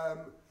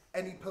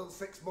any Perl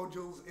 6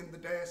 modules in the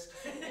disk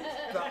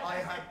that I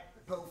had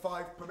Perl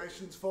 5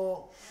 permissions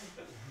for,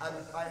 and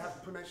I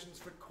have permissions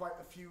for quite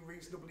a few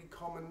reasonably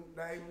common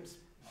names.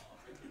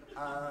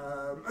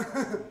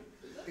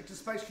 It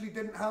especially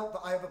didn't help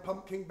that I have a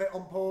pumpkin bit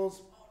on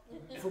pause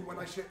from when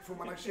I shipped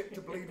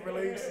to bleed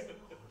release.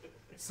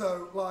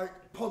 So, like,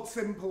 Pod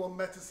Simple on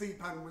Meta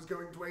CPAN was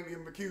going to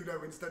Alien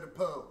Rakudo instead of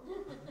Perl.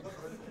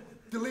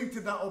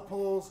 Deleted that on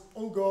pause,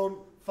 all gone,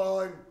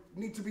 fine.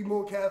 Need to be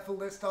more careful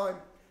this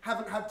time.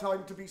 Haven't had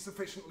time to be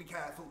sufficiently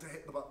careful to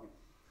hit the button.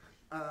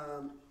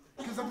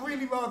 Because I'd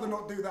really rather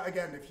not do that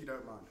again, if you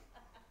don't mind.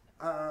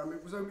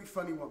 It was only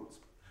funny once.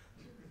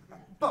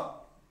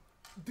 But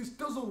this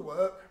does all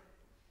work.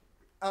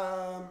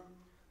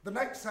 The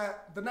next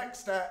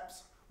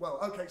steps, well,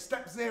 okay,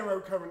 step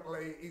 0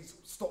 currently is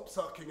stop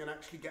sucking and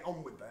actually get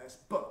on with this.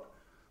 But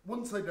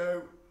once I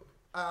do,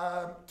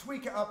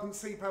 tweak it up and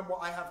CPAN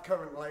what I have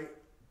currently,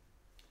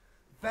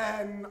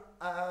 then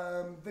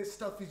this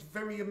stuff is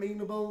very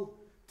amenable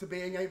to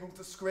being able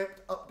to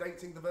script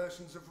updating the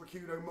versions of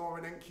Rakudo more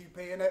and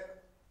NQP in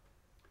it.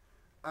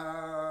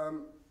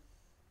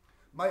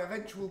 My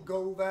eventual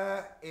goal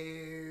there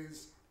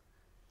is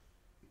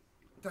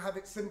to have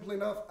it simple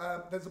enough.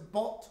 There's a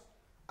bot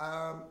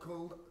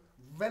called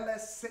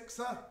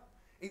Relesixer.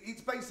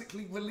 It's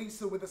basically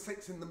releaser with a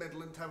 6 in the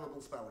middle and terrible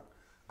spelling.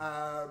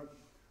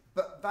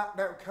 But that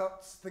now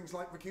cuts things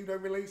like Rakudo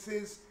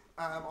releases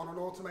on an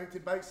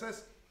automated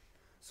basis.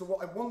 So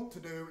what I want to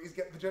do is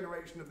get the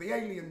generation of the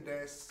alien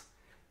disks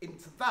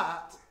into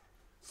that,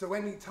 so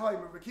any time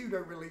a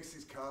Rakudo release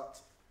is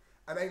cut,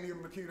 an alien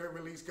Rakudo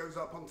release goes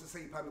up onto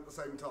CPAN at the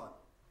same time.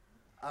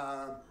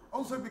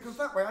 Also because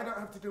that way I don't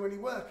have to do any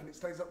work and it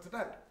stays up to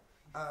date,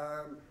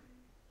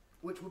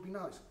 which would be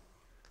nice.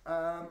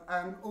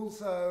 And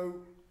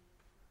also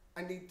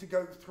I need to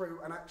go through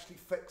and actually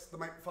fix the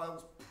make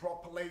files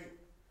properly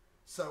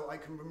so I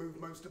can remove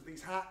most of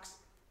these hacks.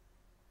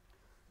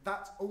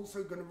 That's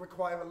also going to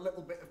require a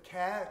little bit of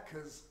care,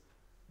 because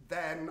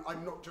then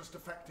I'm not just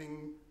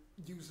affecting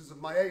users of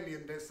my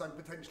alien disks, I'm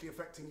potentially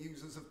affecting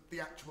users of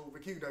the actual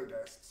Rakudo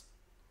disks.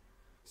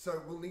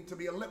 So we'll need to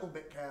be a little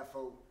bit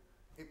careful.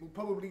 It will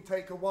probably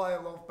take a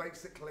while of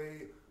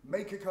basically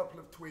make a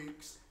couple of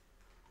tweaks,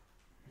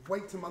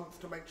 wait a month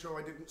to make sure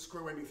I didn't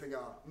screw anything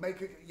up.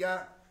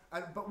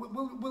 But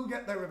we'll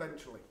get there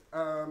eventually.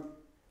 Perl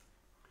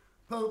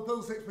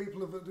 6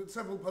 people,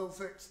 several Perl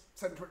 6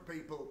 centric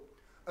people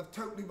have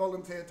totally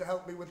volunteered to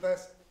help me with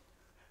this.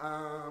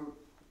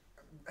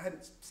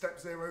 Hence step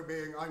 0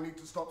 being I need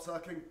to stop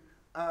sucking.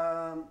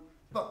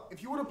 But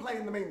if you want to play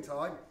in the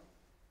meantime,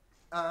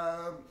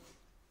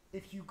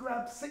 if you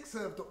grab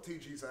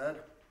 6serve.tgz,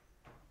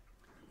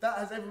 that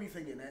has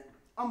everything in it,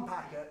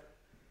 unpack it,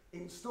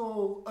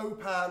 install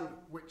OPAN,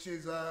 which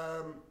is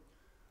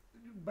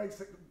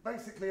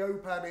basically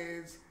OPAN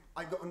is,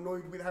 I got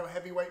annoyed with how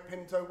heavyweight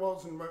Pinto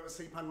was and wrote a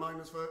CPAN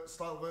minus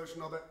style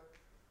version of it.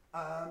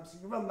 So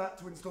you run that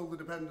to install the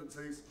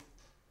dependencies.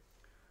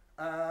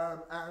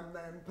 And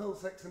then Perl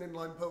 6 and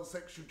inline Perl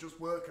 6 should just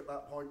work at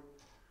that point.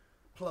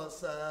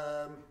 Plus,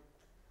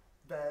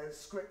 there's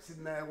scripts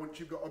in there once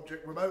you've got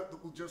object remote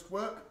that will just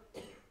work.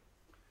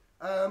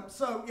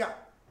 So yeah,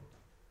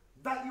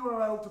 that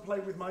URL to play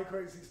with my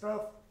crazy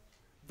stuff.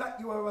 That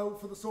URL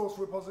for the source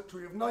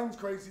repository of 9's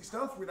crazy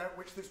stuff, without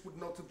which this would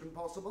not have been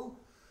possible.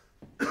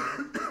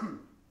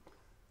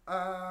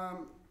 I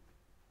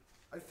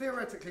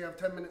theoretically have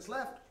 10 minutes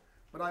left,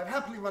 but I've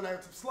happily run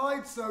out of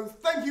slides, so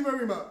thank you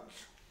very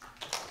much.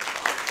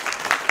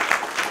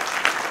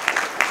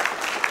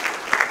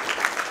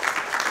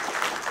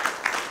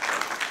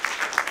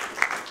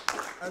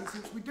 And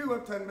since we do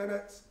have 10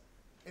 minutes,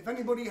 If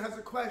anybody has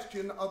a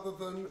question other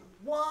than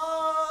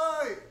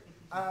why,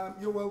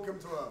 you're welcome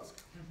to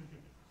ask.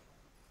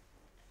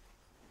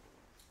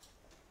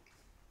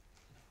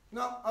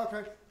 No?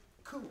 Okay.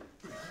 Cool.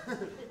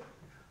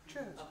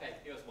 Cheers. Okay,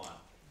 here's one.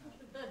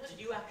 Did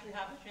you actually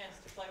have a chance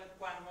to play with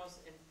grammars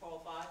in Perl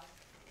 5?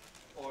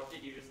 Or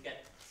did you just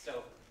get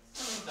so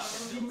stuck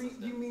in build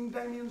system? You mean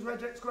Damien's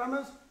regex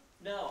grammars?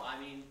 No, I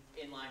mean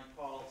inline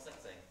Perl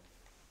 6ing.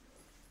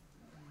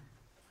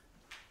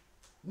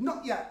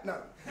 Not yet,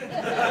 no.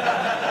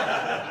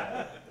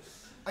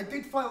 I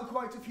did file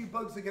quite a few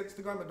bugs against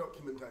the grammar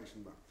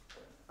documentation,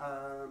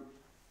 though.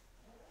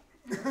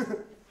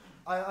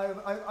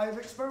 I've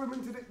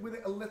experimented with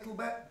it a little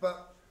bit,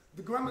 but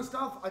the grammar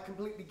stuff I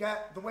completely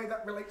get. The way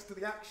that relates to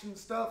the action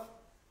stuff,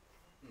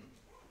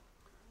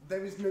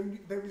 there is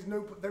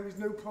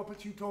no proper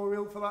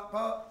tutorial for that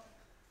part.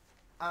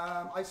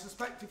 I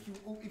suspect if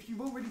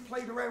you've already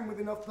played around with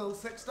enough Perl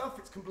 6 stuff,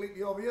 it's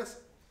completely obvious.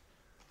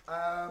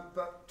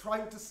 But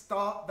trying to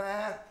start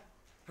there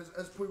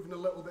has proven a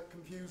little bit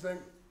confusing.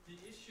 The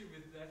issue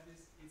with that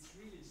is it's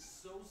really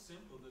so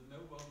simple that no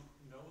one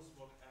knows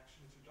what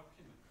action to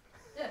document.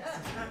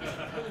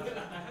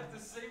 I had the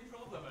same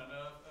problem, and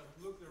I've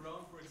looked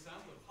around, for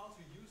example, of how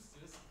to use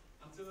this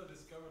until I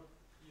discovered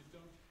you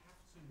don't have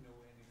to know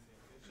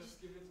anything. You just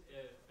give it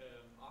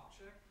an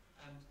object,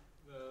 and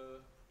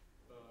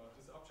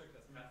this object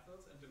has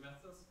methods, and the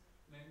methods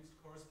names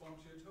correspond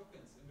to your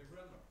tokens in the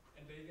grammar,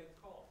 and they get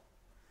called.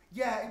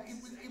 Yeah,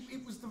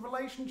 it was the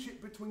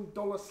relationship between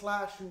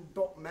 $/ and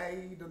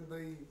 .made and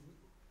the.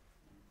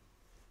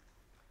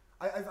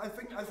 I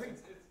think. It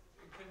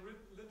can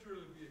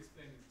literally be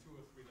explained in 2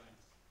 or 3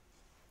 lines.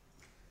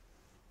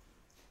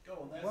 Go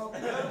on then. Well,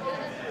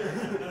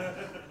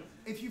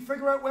 if you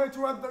figure out where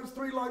to add those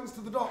 3 lines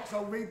to the docs,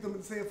 I'll read them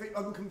and see if it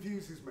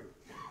unconfuses me.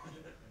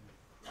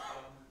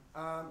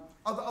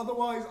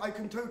 Otherwise, I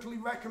can totally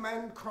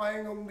recommend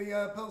crying on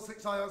the Perl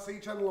 6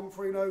 IRC channel on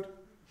Freenode.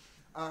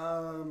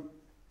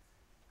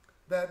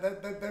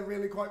 They're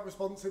really quite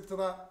responsive to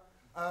that.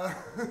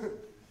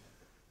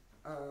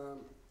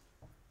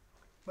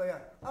 But yeah,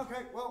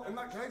 okay, well, in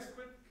that case. Just a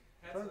quick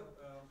heads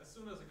up, as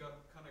soon as I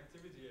got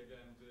connectivity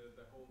again,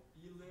 the whole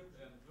elib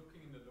and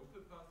looking in the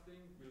local path thing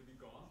will be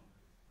gone,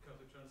 because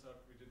it turns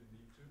out we didn't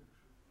need to.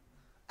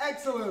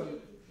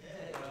 Excellent!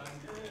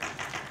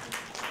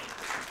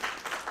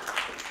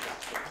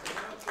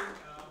 Another thing,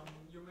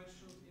 you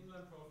mentioned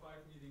Inline Perl 5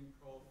 needing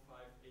Perl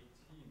 5.18.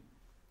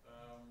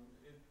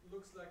 It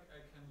looks like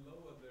I can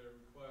lower the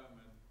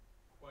requirement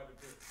quite a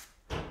bit,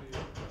 probably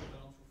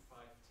down to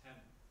 5.10.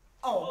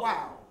 Oh,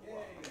 wow!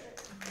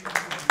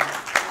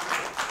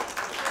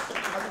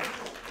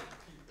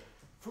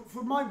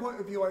 From my point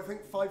of view, I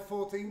think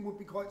 5.14 would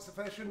be quite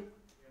sufficient.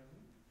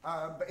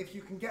 But if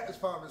you can get as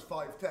far as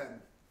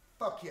 5.10,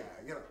 fuck yeah,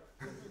 you know.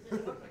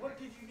 What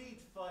did you need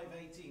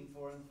 5.18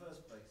 for in the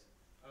first place?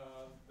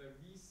 The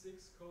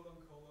V6 :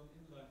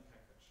 inline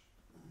package.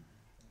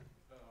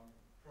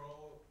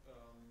 Perl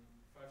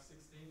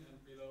 5.16 and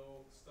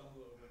below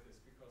stumble over this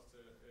because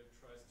it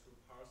tries to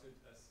parse it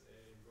as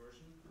a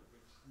version, which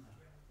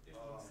it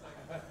looks like.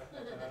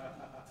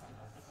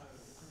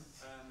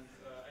 And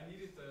I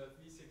needed the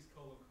V6 :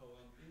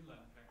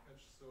 inline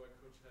package so I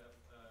could have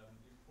an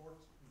import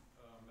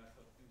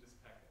method in this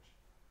package.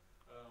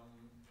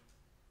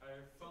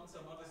 I found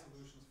some other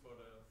solutions for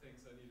the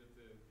things I needed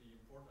the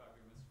import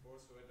arguments for,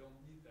 so I don't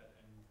need that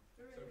anymore.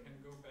 So I can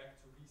go back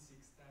to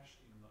V6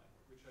 - inline,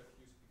 which I've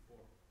used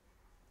before.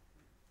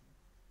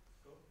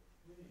 Cool.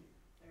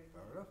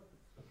 Fair enough.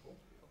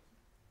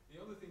 The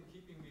only thing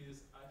keeping me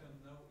is I don't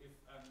know if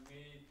I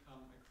may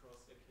come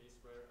across a case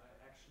where I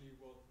actually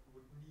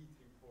would need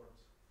import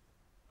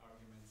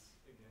arguments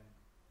again.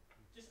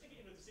 Just stick it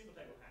in with the single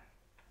table hack.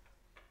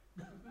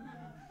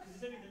 Because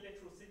it's only the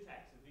literal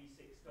syntax of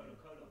V6 : but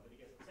it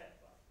gets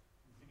upset by.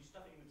 So if you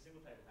stuff it in with the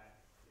single table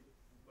hack, it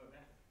won't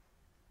matter.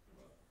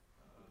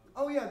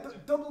 Oh yeah,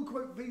 double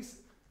quote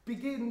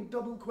begin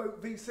double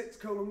quote V6 :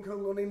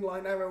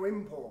 inline arrow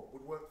import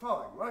would work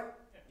fine, right?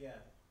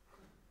 Yeah.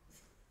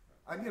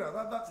 And you know,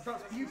 that's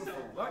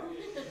beautiful, right?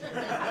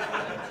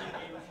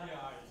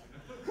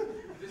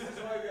 This is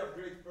why we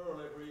upgrade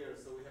Perl every year,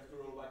 so we have to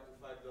roll back to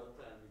 5.10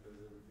 because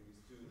everything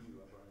is too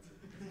new apparently.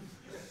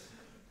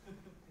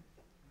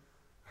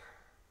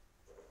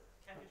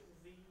 Capital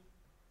V.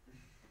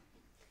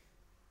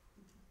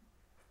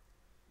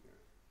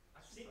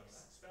 6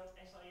 spelled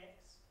SIX.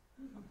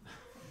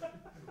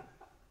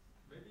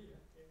 Maybe,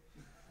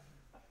 yeah.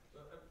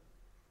 But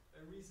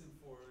a reason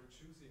for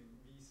choosing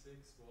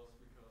V6 was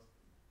because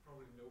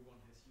probably no one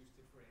has used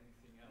it for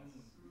anything else.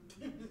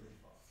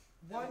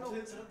 Why not?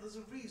 Turns out there's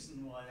a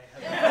reason why they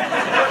have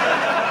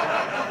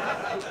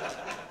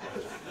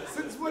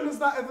Since when has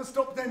that ever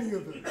stopped any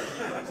of them?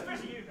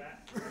 Especially you,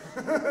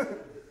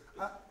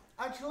 Matt.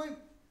 Actually,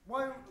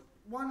 why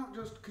not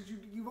just, because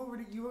you've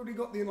already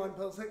got the inline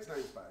Perl 6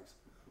 namespace,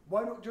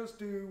 why not just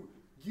do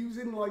use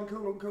inline :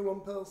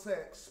 Perl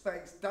 6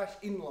 space dash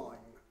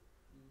inline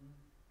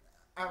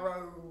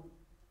arrow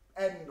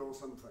end or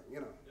something, you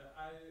know? Yeah,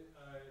 I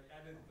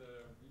added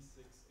the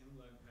V6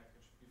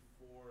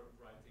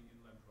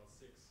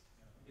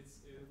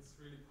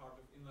 really part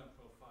of Inline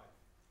Perl 5.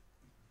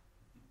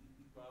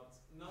 But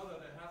now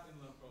that I have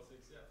Inline Perl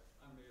 6, yeah,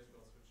 I may as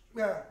well switch to it.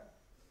 Yeah.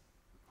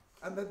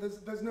 And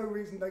there's no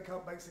reason they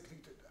can't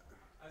basically do that.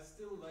 I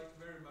still like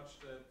very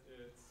much that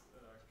it's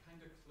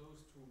kind of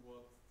close to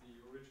what the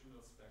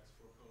original specs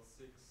for Perl 6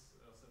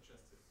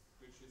 suggested,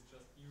 which is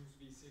just use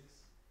V6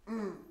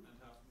 and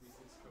have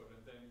V6 code,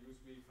 and then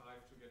use V5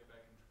 to get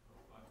back into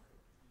Perl 5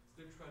 code.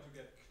 Still try to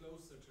get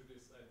closer to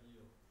this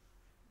ideal.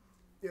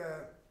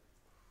 Yeah.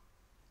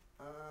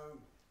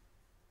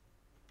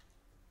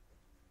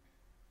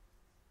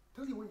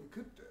 Tell you what you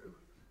could do.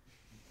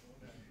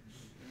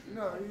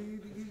 No,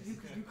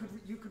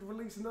 you could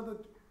release another.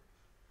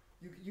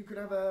 You could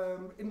have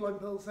Inline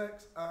Perl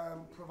 6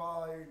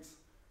 provides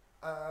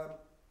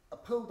a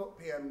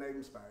perl.pm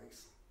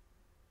namespace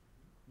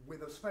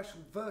with a special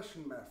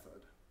version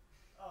method,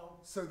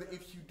 so that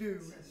if you do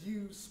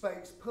use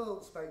space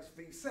perl space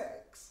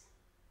v6,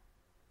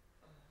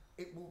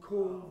 it will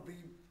call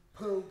the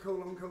perl :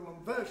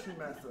 version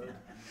method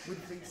with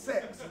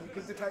v6, and you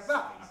can detect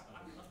that.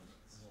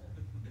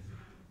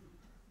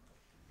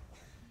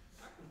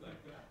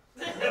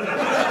 We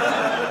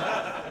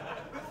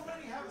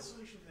already have a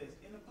solution for this.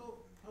 In the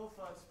Perl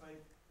 5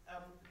 space,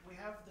 we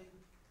have the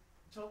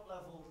top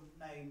level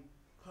name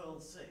Perl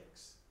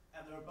 6,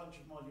 and there are a bunch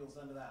of modules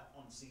under that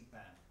on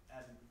CPAN,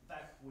 and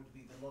that would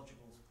be the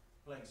logical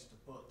place to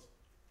put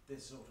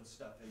this sort of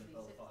stuff in the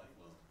Perl 5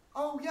 world.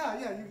 Oh yeah.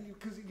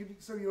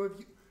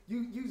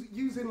 You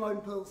use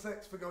Inline Perl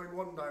 6 for going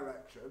one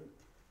direction,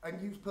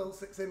 and use Perl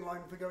 6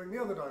 Inline for going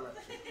the other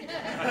direction.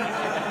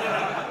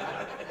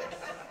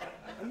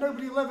 And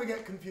nobody will ever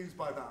get confused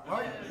by that,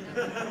 right?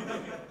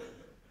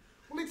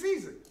 Well, it's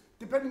easy.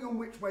 Depending on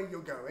which way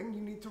you're going,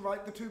 you need to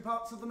write the two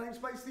parts of the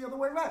namespace the other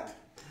way round.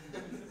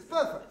 It's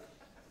perfect.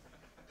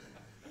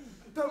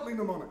 Don't lean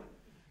them on it.